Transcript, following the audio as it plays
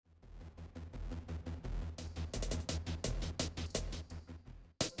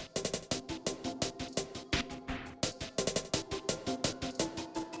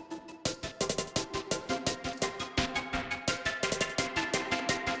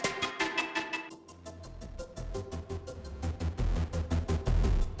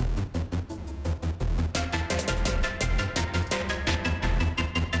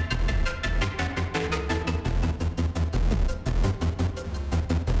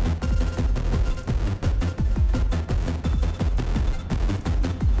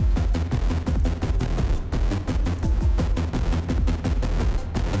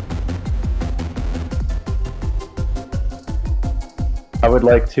would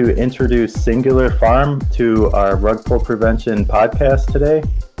like to introduce Singular Farm to our rug pull prevention podcast today.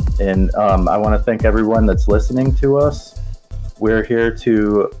 And I want to thank everyone that's listening to us. We're here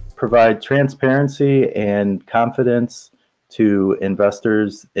to provide transparency and confidence to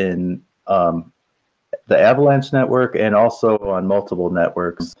investors in the Avalanche network and also on multiple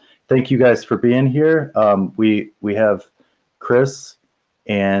networks. Thank you guys for being here. We have Chris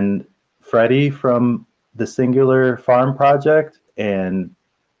and Freddie from the Singular Farm Project, and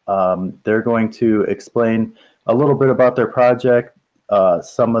they're going to explain a little bit about their project,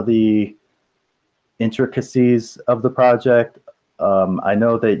 some of the intricacies of the project. I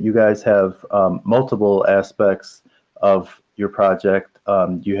know that you guys have multiple aspects of your project.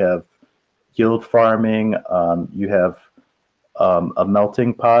 You have yield farming, you have a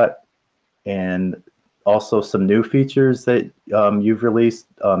melting pot, and also some new features that you've released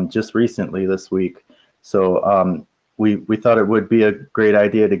just recently this week. So we thought it would be a great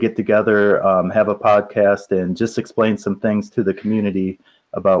idea to get together, have a podcast, and just explain some things to the community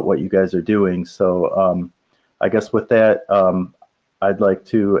about what you guys are doing. So I guess with that, I'd like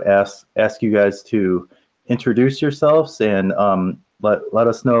to ask you guys to introduce yourselves and let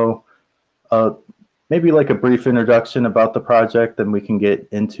us know maybe like a brief introduction about the project, and we can get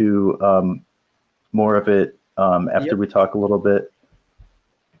into more of it after we talk a little bit.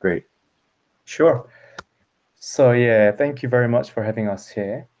 Great. Sure. So yeah, thank you very much for having us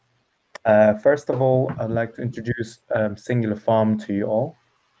here. First of all, I'd like to introduce Singular Farm to you all.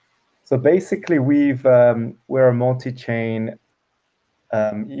 So basically, we're a multi-chain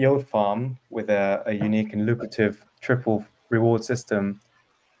yield farm with a unique and lucrative triple reward system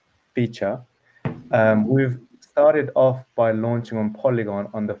feature. We've started off by launching on Polygon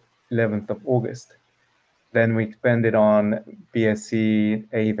on the 11th of August. Then we expanded on BSC,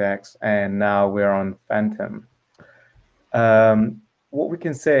 AVAX, and now we're on Phantom. What we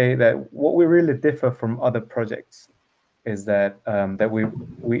can say that what we really differ from other projects is that we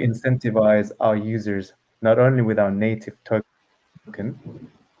incentivize our users not only with our native token,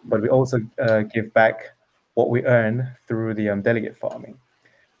 but we also give back what we earn through the delegate farming.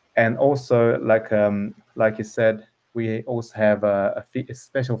 And also, like you said, we also have a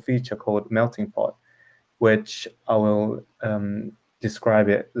special feature called Melting Pot, which I will describe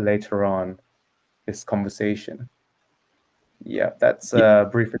it later on this conversation. Yeah, that's a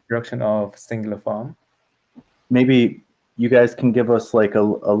brief introduction of Singular Farm. Maybe you guys can give us like a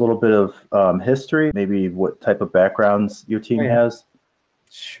little bit of history, maybe what type of backgrounds your team has.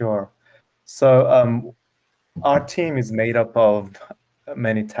 Sure. So our team is made up of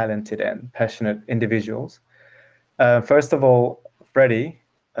many talented and passionate individuals. First of all, Freddie,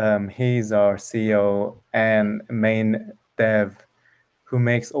 he's our CEO and main dev who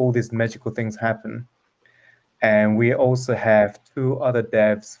makes all these magical things happen. And we also have two other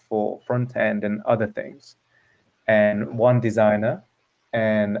devs for front end and other things, and one designer,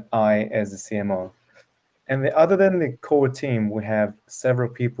 and I as a CMO. And other than the core team, we have several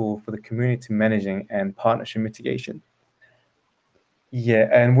people for the community managing and partnership mitigation. Yeah,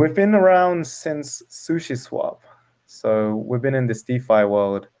 and we've been around since SushiSwap. So we've been in this DeFi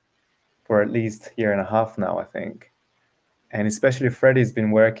world for at least a year and a half now, I think. And especially Freddie's been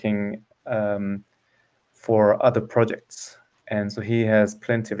working for other projects. And so he has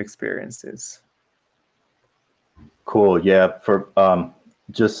plenty of experiences. Cool. Yeah. For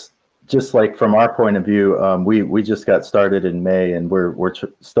just like from our point of view, we just got started in May, and we're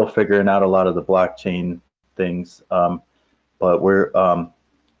still figuring out a lot of the blockchain things, but we're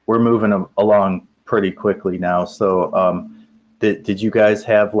moving along pretty quickly now. So did you guys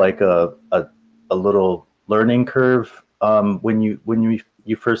have like a little learning curve when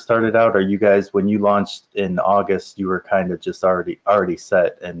you first started out, or you guys, when you launched in August, you were kind of just already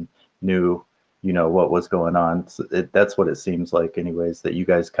set and knew what was going on? So that's what it seems like anyways, that you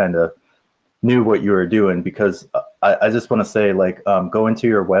guys kind of knew what you were doing, because I just want to say, like, go into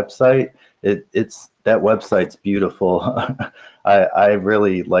your website. It's that website's beautiful. I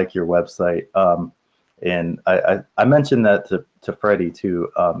really like your website. And I mentioned that to Freddie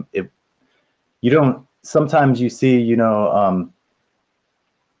too. Sometimes you see,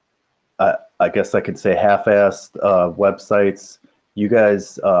 I guess I could say half-assed websites. You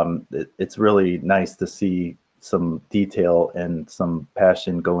guys, it's really nice to see some detail and some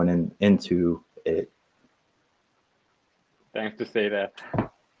passion going into it. Thanks to say that.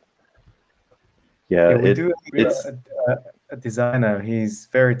 Yeah, we do have a designer. He's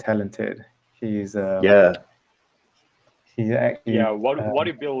very talented. He's yeah. He actually what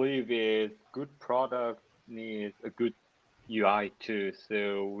you believe is good product needs a good UI too.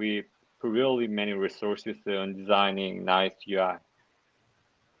 So we put really many resources on designing nice UI.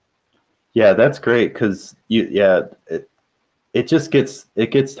 Yeah, that's great because it just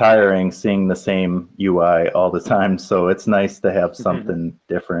gets tiring seeing the same UI all the time. So it's nice to have something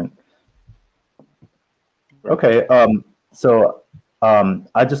different. Okay, so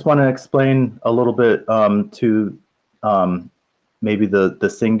I just want to explain a little bit to maybe the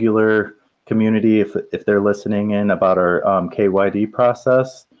Singular community if they're listening in about our KYD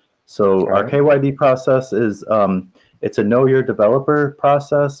process. So our Right. KYD process is it's a know your developer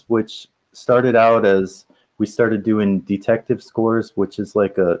process, which started out as we started doing detective scores, which is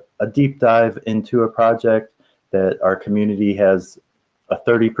like a deep dive into a project that our community has a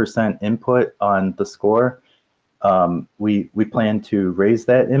 30% input on the score. We plan to raise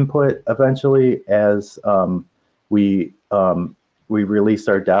that input eventually as we we release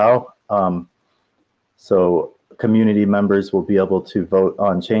our DAO. So community members will be able to vote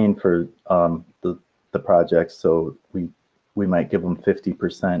on chain for the project. So we might give them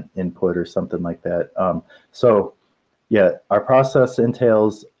 50% input or something like that. So yeah, our process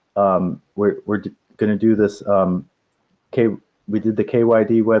entails we're going to do this K. We did the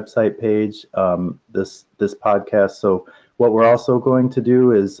KYD website page, this podcast. So what we're also going to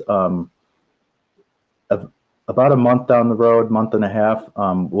do is about a month down the road, month and a half,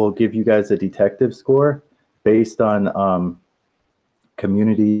 we'll give you guys a detective score based on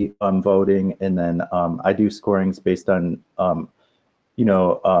community voting, and then I do scorings based on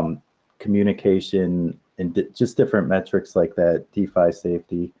communication and just different metrics like that, DeFi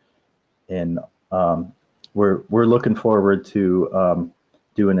safety, and we're looking forward to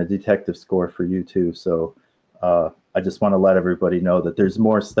doing a detective score for you too. So I just want to let everybody know that there's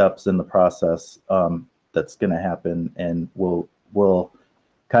more steps in the process that's going to happen, and we'll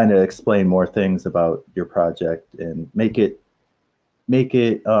kind of explain more things about your project and make it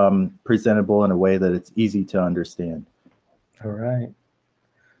presentable in a way that it's easy to understand. All right.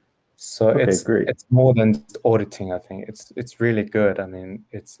 So Okay, great. it's more than just auditing. I think it's really good. I mean,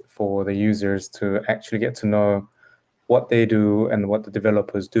 it's for the users to actually get to know what they do and what the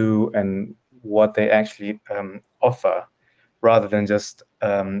developers do and what they actually offer, rather than just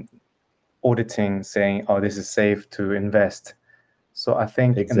auditing, saying, "Oh, this is safe to invest." So I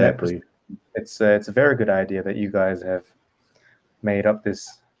think in that Exactly. it's a very good idea that you guys have made up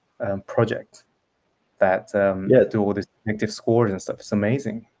this project that Yeah. do all these predictive scores and stuff. It's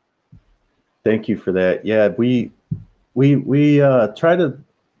amazing. Thank you for that. Yeah, we try to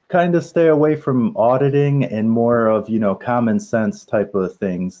kind of stay away from auditing and more of common sense type of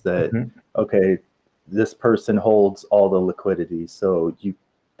things that Mhm. okay, this person holds all the liquidity, so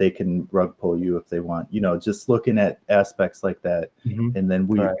they can rug pull you if they want. Just looking at aspects like that, Mhm. and then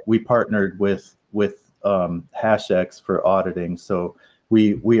Right. we partnered with HashX for auditing, so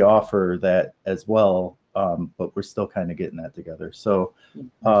we offer that as well, but we're still kind of getting that together. So,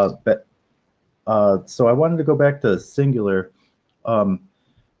 but so I wanted to go back to Singular.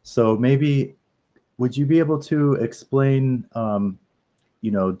 So maybe would you be able to explain,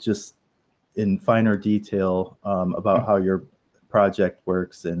 just in finer detail about how your project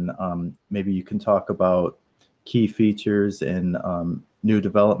works, and maybe you can talk about key features and new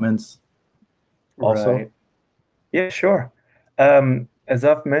developments also? Right. Yeah, sure. As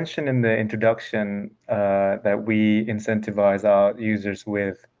I've mentioned in the introduction, that we incentivize our users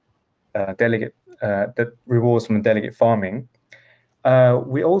with delegate the rewards from delegate farming.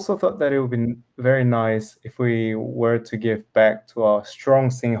 We also thought that it would be very nice if we were to give back to our strong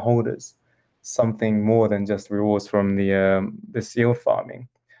SING holders something more than just rewards from the seal farming.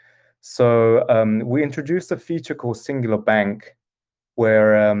 So we introduced a feature called Singular Bank,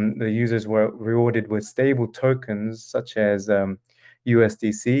 where the users were rewarded with stable tokens such as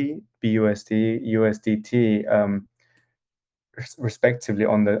USDC, BUSD, USDT, respectively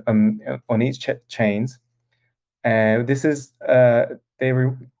on each chains. And this is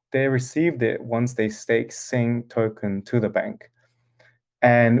they received it once they stake SING token to the bank.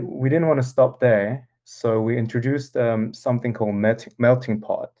 And we didn't want to stop there, so we introduced something called melting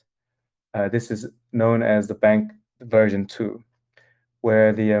pot. This is known as the bank version 2,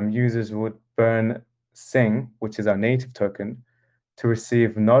 where the users would burn SING, which is our native token, to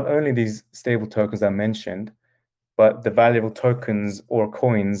receive not only these stable tokens I mentioned, but the valuable tokens or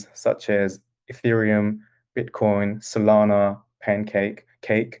coins such as Ethereum, Bitcoin, Solana, Pancake,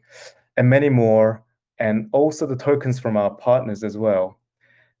 Cake, and many more, and also the tokens from our partners as well.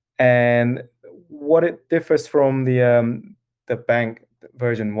 And what it differs from the bank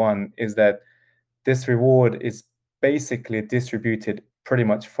version 1 is that this reward is basically distributed pretty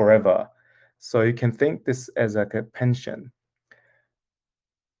much forever. So you can think this as like a pension.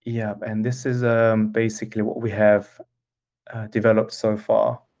 Yeah, and this is basically what we have developed so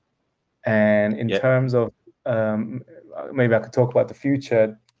far. And in Yeah. terms of maybe I could talk about the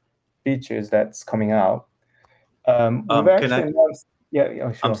future features that's coming out. We've Can I? actually announced. Yeah,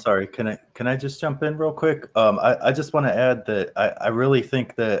 I'm sure. sorry. Can I just jump in real quick? I just want to add that I really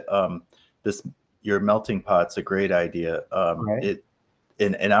think that this your melting pot's a great idea. Right. It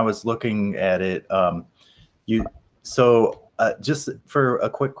and I was looking at it. You so just for a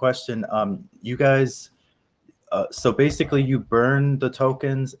quick question, you guys. So basically, you burn the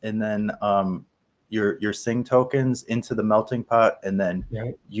tokens and then your Sing tokens into the melting pot, and then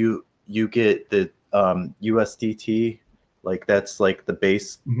Right. you get the USDT, like that's like the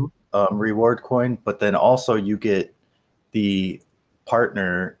base Mhm. reward coin, but then also you get the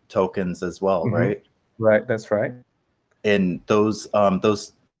partner tokens as well, Mhm. right? Right. That's right. And those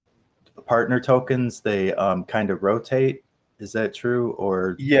partner tokens, they kind of rotate. Is that true?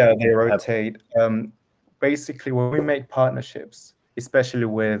 Or Yeah, they have, rotate. Basically, when we make partnerships, especially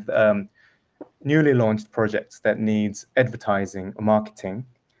with newly launched projects that needs advertising or marketing,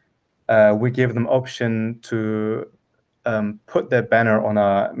 we give them option to put their banner on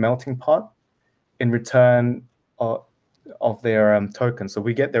a melting pot in return of their tokens. So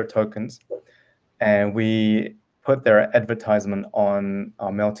we get their tokens and we put their advertisement on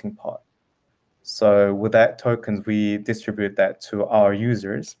our melting pot. So with that tokens, we distribute that to our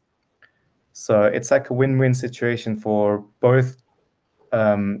users. So it's like a win-win situation for both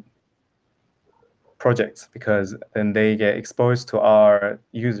projects, because then they get exposed to our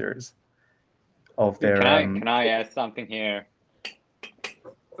users of their. Can I add something here?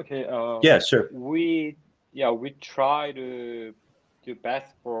 Okay. yeah, sure. We try to do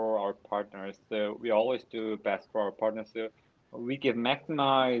best for our partners. So we always do best for our partners. So we give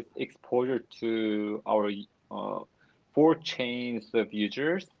maximized exposure to our 4 chains of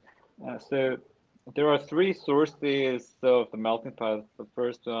users. So there are 3 sources of the melting pot. The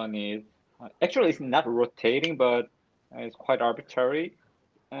first one is actually it's not rotating, but it's quite arbitrary.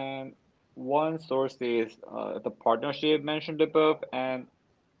 And one source is the partnership mentioned above, and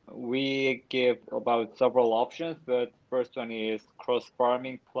we give about several options, but first one is cross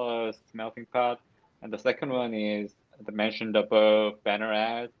farming plus melting pot, and the second one is the mentioned above banner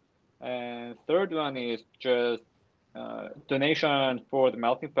ads, and third one is just donation for the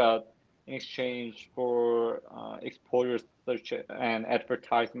melting pot in exchange for exposures and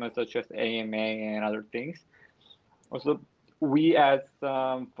advertisements such as AMA and other things. Also, we add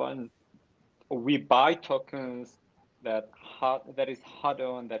some funds. We buy tokens that is hot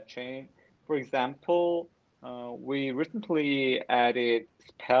on that chain. For example, we recently added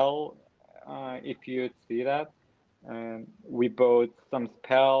Spell. If you see that, we bought some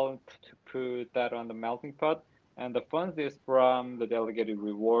Spell to put that on the melting pot, and the funds is from the delegated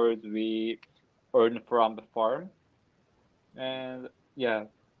rewards we earn from the farm, and yeah.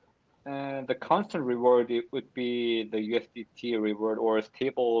 And the constant reward it would be the USDT reward or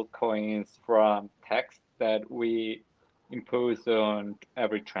stable coins from tax that we impose on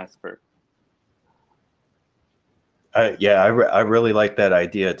every transfer. I really like that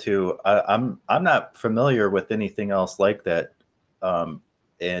idea too. I'm not familiar with anything else like that,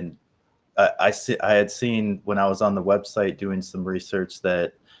 and I had seen when I was on the website doing some research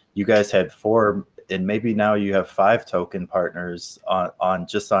that you guys had 4, and maybe now you have 5 token partners on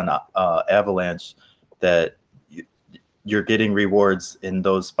just on Avalanche that you're getting rewards in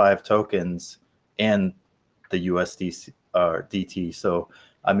those 5 tokens and the USDC DT. So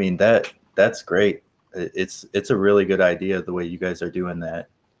I mean that's great. It's a really good idea the way you guys are doing that.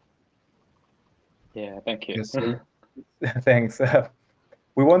 Yeah, thank you. Yes, thanks.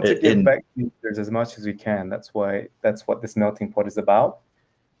 We want to give And back to users as much as we can. That's what this melting pot is about.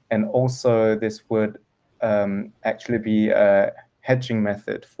 And also, this would actually be a hedging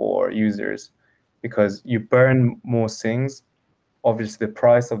method for users, because you burn more Sings. Obviously, the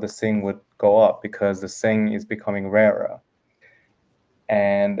price of the Sing would go up because the Sing is becoming rarer.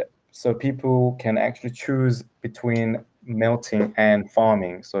 And so people can actually choose between melting and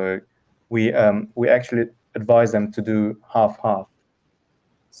farming. So we actually advise them to do half-half.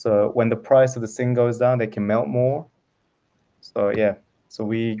 So when the price of the Sing goes down, they can melt more. So yeah, so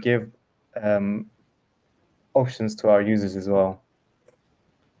we give options to our users as well.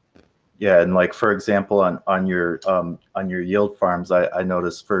 yeah, and like for example, on your yield farms, I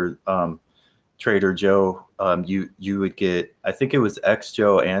noticed for Trader Joe, you would get, I think it was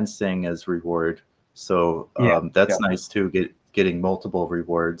XJoe and Sing as reward. So that's nice too, getting multiple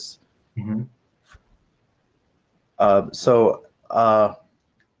rewards. Mm-hmm. So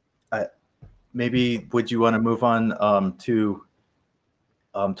maybe would you want to move on to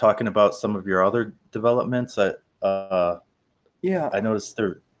talking about some of your other developments? Yeah. I noticed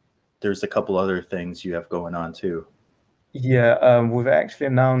there. there's a couple other things you have going on too. Yeah, we've actually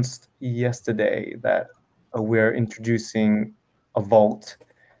announced yesterday that we're introducing a vault.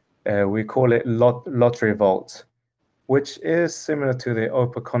 We call it Lottery Vault, which is similar to the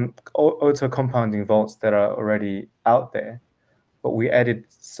auto compounding vaults that are already out there, but we added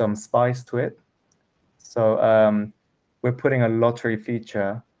some spice to it. So we're putting a lottery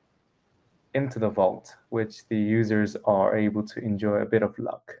feature into the vault, which the users are able to enjoy a bit of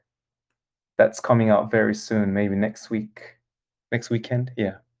luck. That's coming out very soon, maybe next weekend.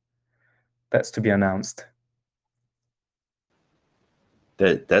 Yeah, that's to be announced.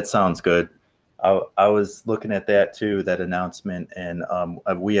 That sounds good. I was looking at that too, that announcement, and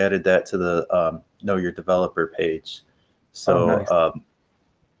we added that to the Know Your Developer page. So nice.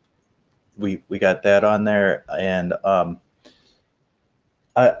 We got that on there, and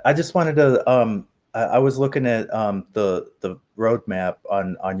I just wanted to I was looking at the roadmap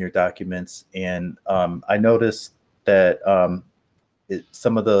on your documents, and I noticed that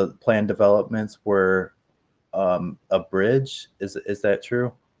some of the planned developments were a bridge. Is that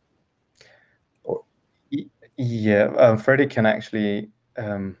true? Yeah, Freddie can actually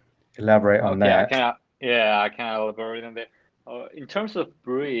elaborate on that. I can elaborate on that. In terms of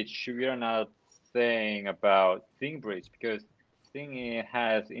bridge, we are not saying about ThingBridge because Thing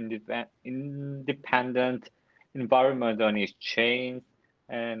has independent environment on its chain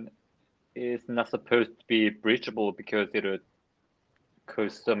and is not supposed to be bridgeable because it would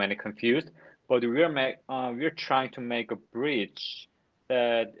cause so many confused. But we're trying to make a bridge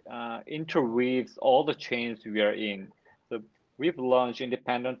that interweaves all the chains we are in. So we've launched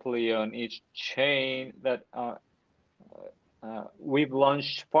independently on each chain that we've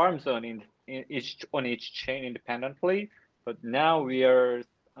launched farms on each chain independently, but now we are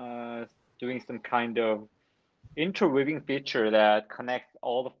doing some kind of interweaving feature that connects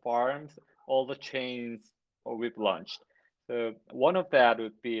all the farms, all the chains we've launched. So one of that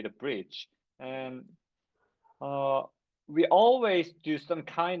would be the bridge, and we always do some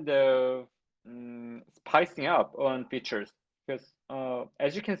kind of spicing up on features because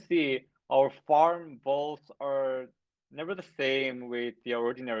as you can see, our farm vaults are never the same with the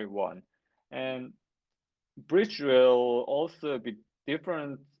ordinary one, and bridge will also be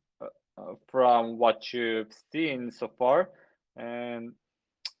different from what you've seen so far, and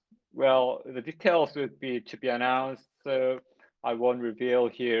well, the details would be to be announced, so I won't reveal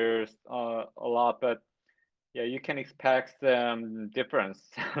here a lot, but yeah, you can expect some difference.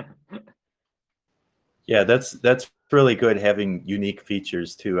 Yeah, that's really good having unique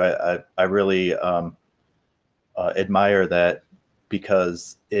features too. I really admire that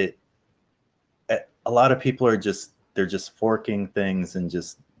because a lot of people are just forking things and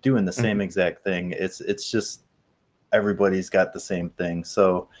just doing the same exact thing. It's just everybody's got the same thing.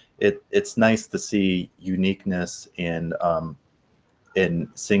 So it's nice to see uniqueness in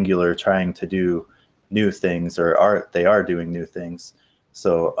Singular trying to do new things, or they are doing new things.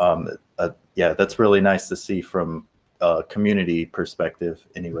 So yeah, that's really nice to see from a community perspective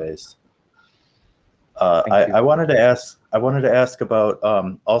anyways. I wanted to ask about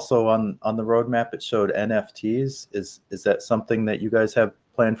also on the roadmap it showed NFTs. Is that something that you guys have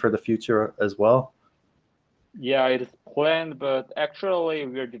planned for the future as well? Yeah, it is planned, but actually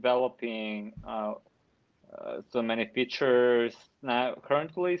we're developing so many features now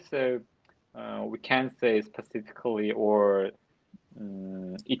currently, so we can't say specifically or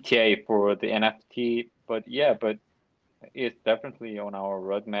ETA for the NFT, but yeah, but it's definitely on our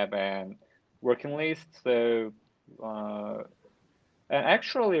roadmap and working list. So and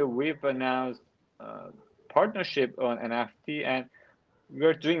actually we've announced partnership on NFT, and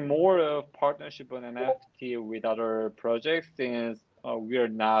we're doing more of partnership on NFT with other projects since we are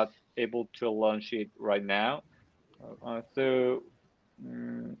not able to launch it right now. So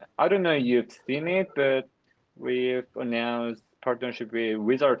I don't know if you've seen it, but we've announced partnership with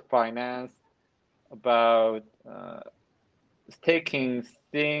Wizard Finance about staking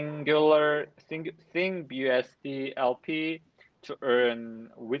Thing BUSD LP to earn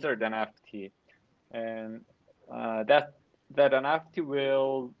Wizard NFT, and that NFT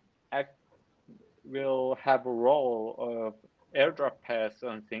will have a role of airdrop pass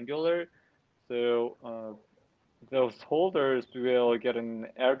on Singular, so those holders will get an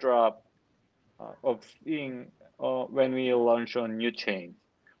airdrop of seeing when we launch on new chains.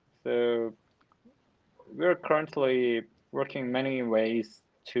 So we're currently working many ways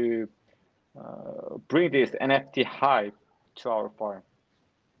to bring this NFT hype to our farm.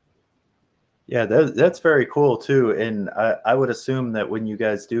 Yeah, that's very cool too. And I would assume that when you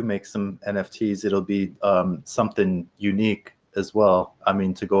guys do make some NFTs, it'll be something unique as well. I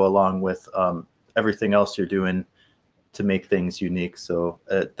mean, to go along with everything else you're doing to make things unique. So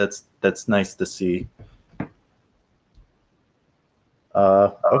that's nice to see.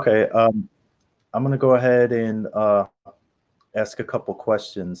 Okay, I'm gonna go ahead and ask a couple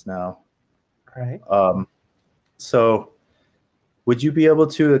questions now. Right. So, would you be able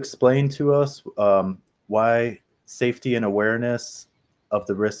to explain to us why safety and awareness of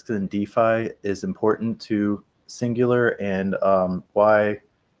the risks in DeFi is important to Singular, and why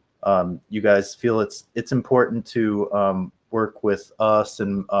you guys feel it's important to work with us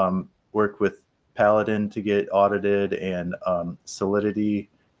and work with Paladin to get audited, and Solidity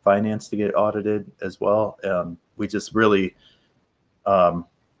Finance to get audited as well? We just really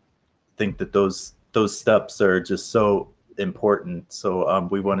think that those steps are just so important. So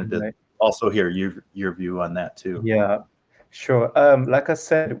we wanted to Right. also hear your view on that too. Yeah, sure. Like I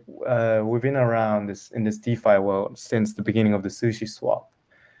said, we've been around in this DeFi world since the beginning of the Sushi Swap,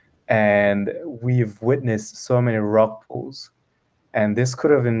 and we've witnessed so many rug pulls, and this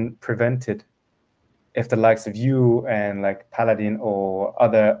could have been prevented if the likes of you and like Paladin or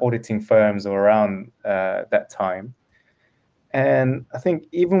other auditing firms were around that time. And I think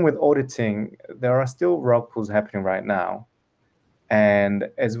even with auditing, there are still rug pulls happening right now. And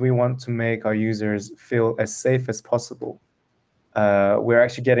as we want to make our users feel as safe as possible, we're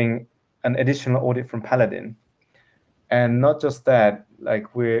actually getting an additional audit from Paladin. And not just that,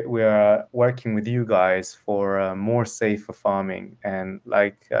 like we are working with you guys for more safer farming, and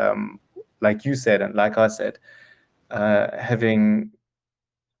like you said and like I said, having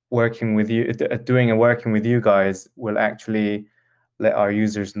working with you, doing and working with you guys will actually let our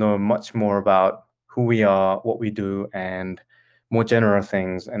users know much more about who we are, what we do, and more general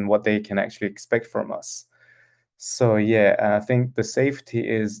things, and what they can actually expect from us. So yeah, I think the safety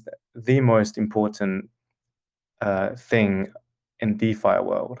is the most important thing in DeFi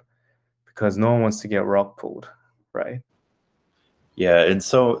world, because no one wants to get rug pulled, right? Yeah, and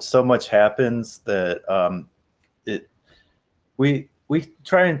so much happens that it we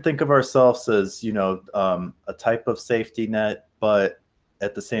try and think of ourselves as, you know, a type of safety net, but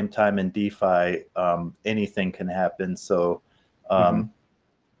at the same time in DeFi, anything can happen. So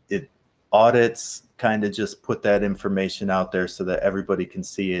it audits kind of just put that information out there so that everybody can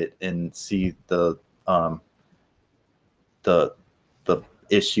see it and see the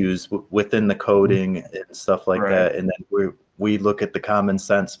issues within the coding and stuff like Right. that. And then we look at the common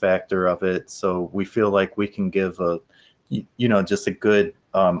sense factor of it. So we feel like we can give just a good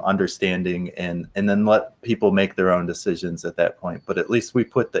understanding, and then let people make their own decisions at that point. But at least we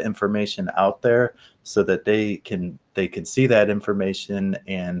put the information out there so that they can see that information.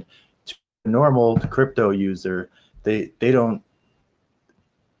 And to a normal crypto user, they don't,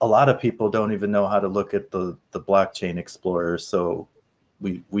 a lot of people don't even know how to look at the blockchain explorer. So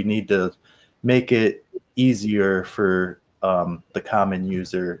we need to make it easier for the common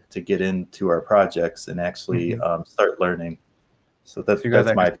user to get into our projects and actually start learning. So So you guys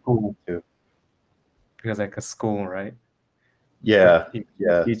that's like my a school. too. You guys like a school, right? Yeah, That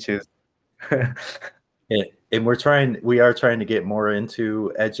yeah. teaches. And we are trying to get more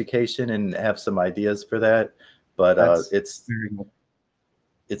into education and have some ideas for that, but That's it's very good.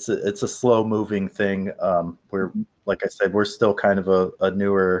 it's a slow moving thing. We're, like I said, we're still kind of a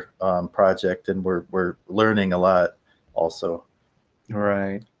newer project, and we're learning a lot also.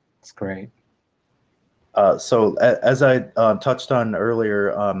 Right. It's great. So as I touched on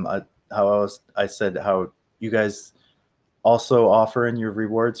earlier, I said how you guys also offer in your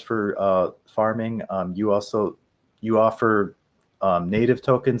rewards for farming. You offer native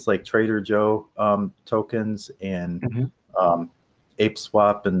tokens like Trader Joe tokens, and Ape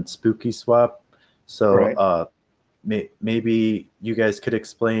Swap and Spooky Swap. So Right. maybe you guys could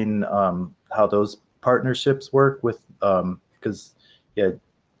explain how those partnerships work with, because yeah,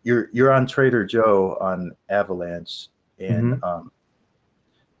 you're on Trader Joe on Avalanche, and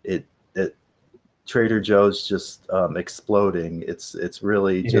it Trader Joe's just exploding. It's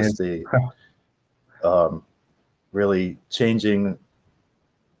really It just is. really changing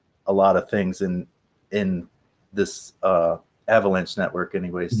a lot of things in this Avalanche network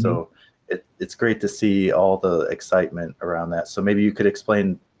anyway. So it's great to see all the excitement around that. So maybe you could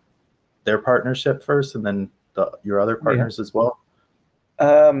explain their partnership first, and then your other partners as well.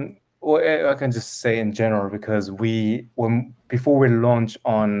 Well, I can just say in general, because before we launch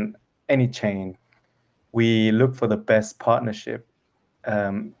on any chain, we look for the best partnership.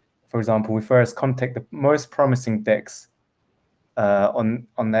 For example, we first contact the most promising DEX on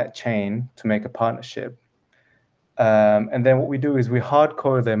that chain to make a partnership. And then what we do is we hard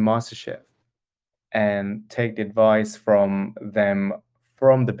code their master chef. and take the advice from them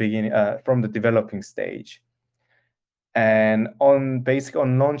from the beginning, from the developing stage. And on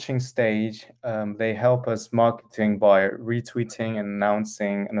launching stage, they help us marketing by retweeting and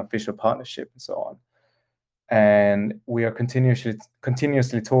announcing an official partnership and so on. And we are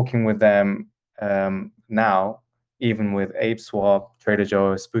continuously talking with them now, even with ApeSwap, Trader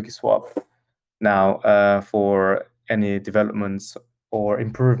Joe, SpookySwap now, for any developments or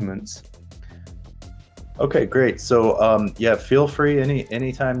improvements. Okay, great. So yeah, feel free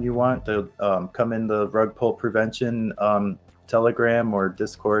anytime you want to come in the Rug Pull Prevention Telegram or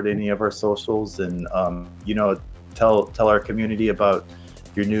Discord, any of our socials, and tell our community about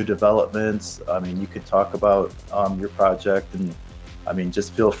your new developments. I mean, you could talk about your project, and I mean,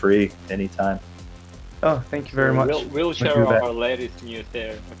 just feel free anytime. Oh, thank you very much. We'll share our latest news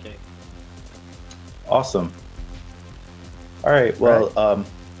there. Okay. Awesome. All right. Well,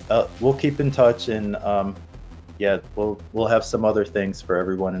 we'll keep in touch, and yeah, we'll have some other things for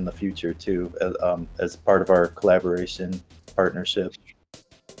everyone in the future too, as part of our collaboration partnership.